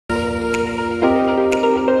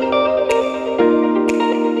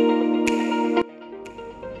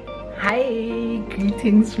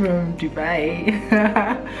greetings from Dubai.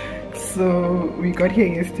 So we got here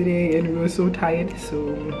yesterday and we were so tired,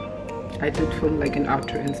 so I did film like an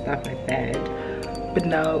outro and stuff like that. But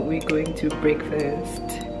now we're going to breakfast.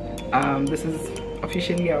 This is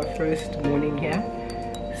officially our first morning here,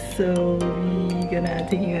 so we're gonna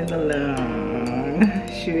take you guys along,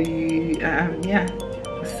 show you yeah,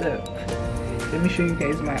 what's up. Let me show you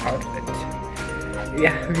guys my outfit.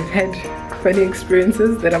 Yeah, we've had funny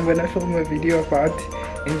experiences that I'm gonna film a video about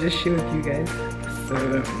and just share with you guys. So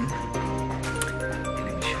let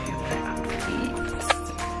me show you my outfit.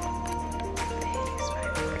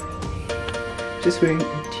 Just wearing a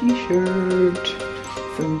t-shirt,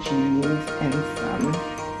 some jeans and some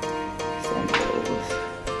sandals.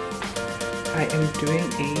 I am doing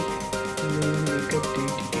a no makeup day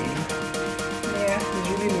today. Yeah, there's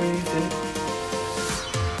really no reason.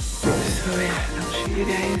 So yeah, I'll show you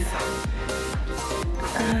guys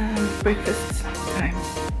breakfast time.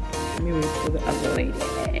 Let me wait for the other lady.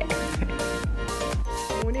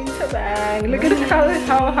 Morning Tabang. Look at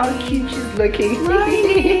how cute she's looking.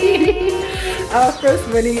 Our first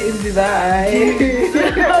morning in Dubai.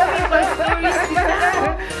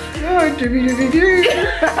 Oh,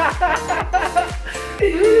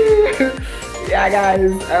 yeah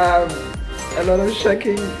guys, a lot of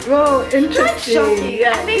shocking, well, interesting. Shocking.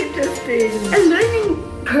 Yeah, I think interesting. A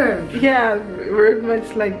learning curve. Yeah, very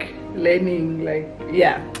much like learning, like,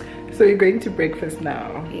 yeah. So we're going to breakfast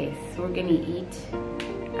now. Yes, we're gonna eat.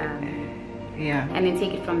 Yeah. And then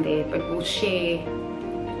take it from there. But we'll share,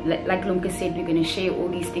 like Lumka said, we're gonna share all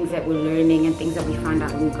these things that we're learning and things that we found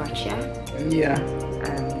out when we got here. Yeah.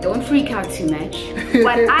 Don't freak out too much.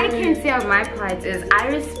 What I can say on my part is I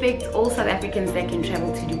respect all South Africans that can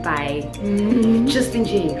travel to Dubai just in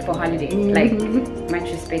J for holiday. Like, much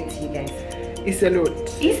respect to you guys. It's a lot.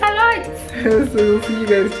 It's a lot. So we'll see you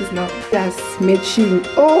guys just now. Yes, matching.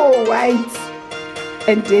 Oh, white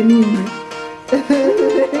and denim.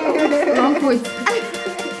 Wrong foot.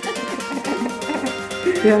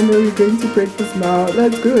 Yeah, no, we're going to breakfast now.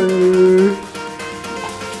 Let's go.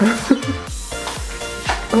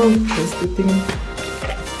 Oh, that's the thing.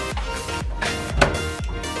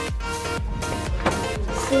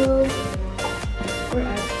 So, we're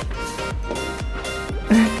at.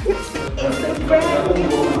 It's a brand new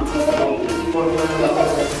day.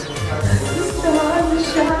 The stars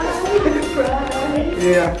shine bright.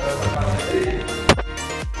 Yeah.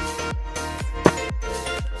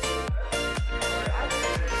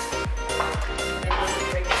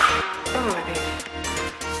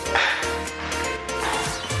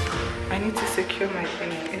 I need to secure my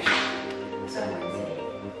thing.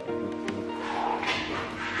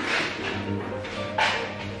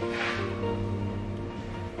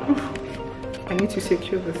 I need to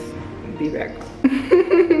secure this and be back.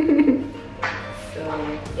 So,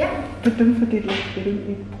 yeah. But don't forget, like, they don't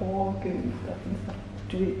eat pork and stuff.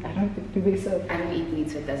 Do they? I don't think, do they serve? I don't eat meat,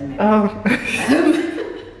 so it doesn't matter. Oh.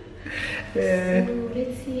 Yeah. So,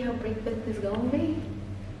 let's see how breakfast is going, babe.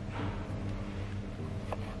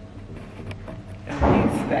 At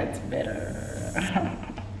least that's better.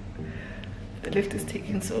 The lift is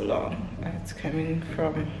taking so long. It's coming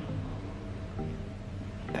from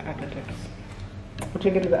the other lifts. We'll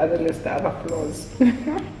take it to the other lifts, the other floors.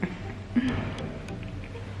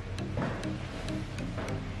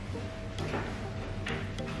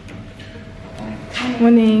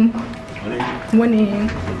 Morning. Morning. Morning.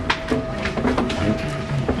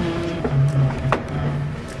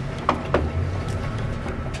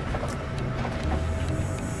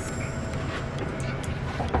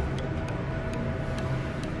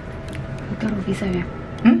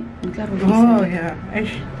 Oh yeah,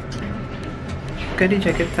 got the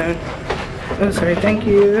jacket down. Oh sorry, thank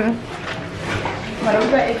you.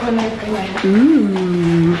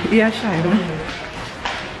 Ooh, yeah, shy.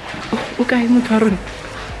 Okay, mutarun.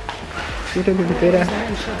 Should have been better.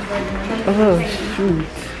 Oh shoot.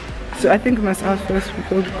 So I think we must ask first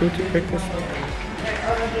before we go to breakfast. Is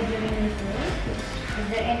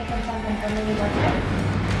there any consumption for me water?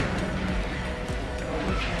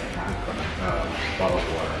 Bottled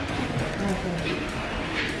water.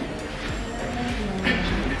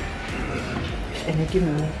 And give me.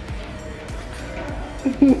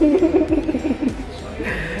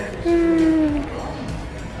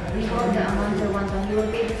 We hold the amount of one time. You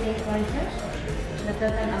will pay the same prices. The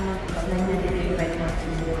total amount is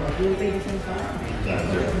 995. You will pay the same price.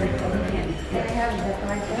 Can I have the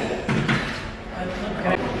prices?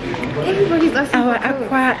 Everybody's asking Our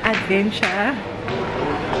aqua adventure.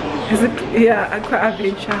 Is it? Yeah, aqua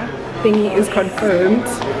adventure thingy is confirmed.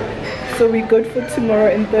 So we're good for tomorrow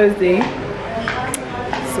and Thursday.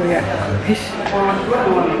 So So yeah.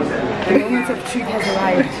 The moment of truth has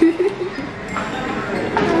arrived.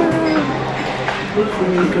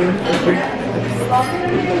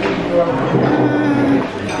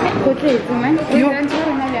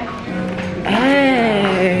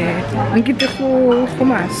 Ngite go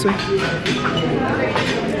maswe.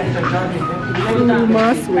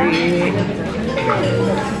 Maswe.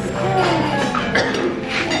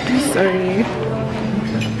 Sorry.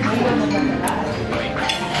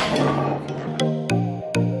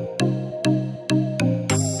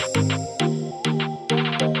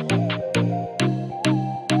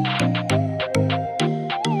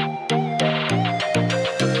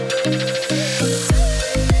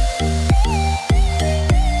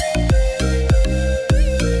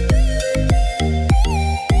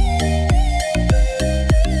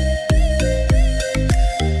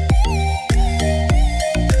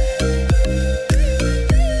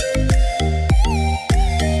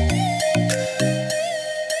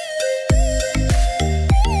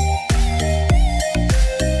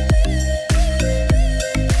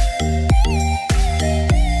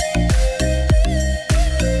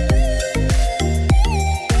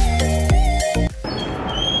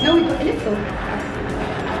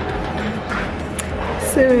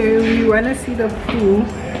 So we wanna see the pool.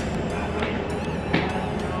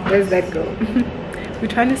 Where's that girl? We're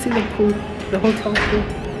trying to see the pool, the hotel pool.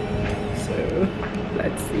 So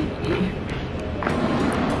let's see.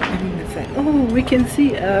 I mean, it's like, oh, we can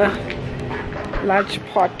see a large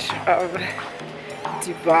pot of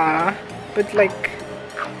L.jwara, but like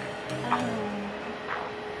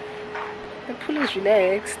the pool is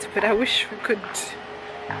relaxed. But I wish we could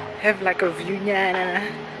have like a view.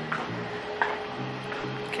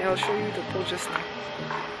 Okay, I'll show you the pool just now.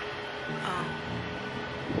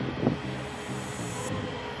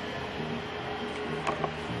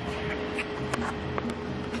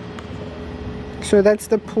 So that's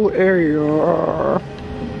the pool area.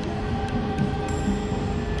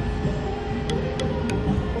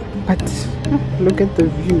 But look at the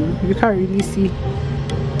view. You can't really see.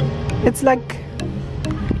 It's like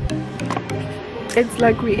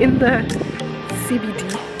we're in the CBD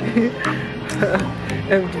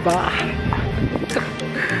of Bar.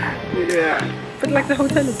 Yeah, but like the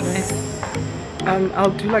hotel is nice.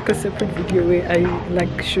 I'll do like a separate video where I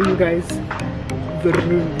like show you guys the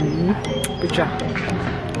room. But yeah.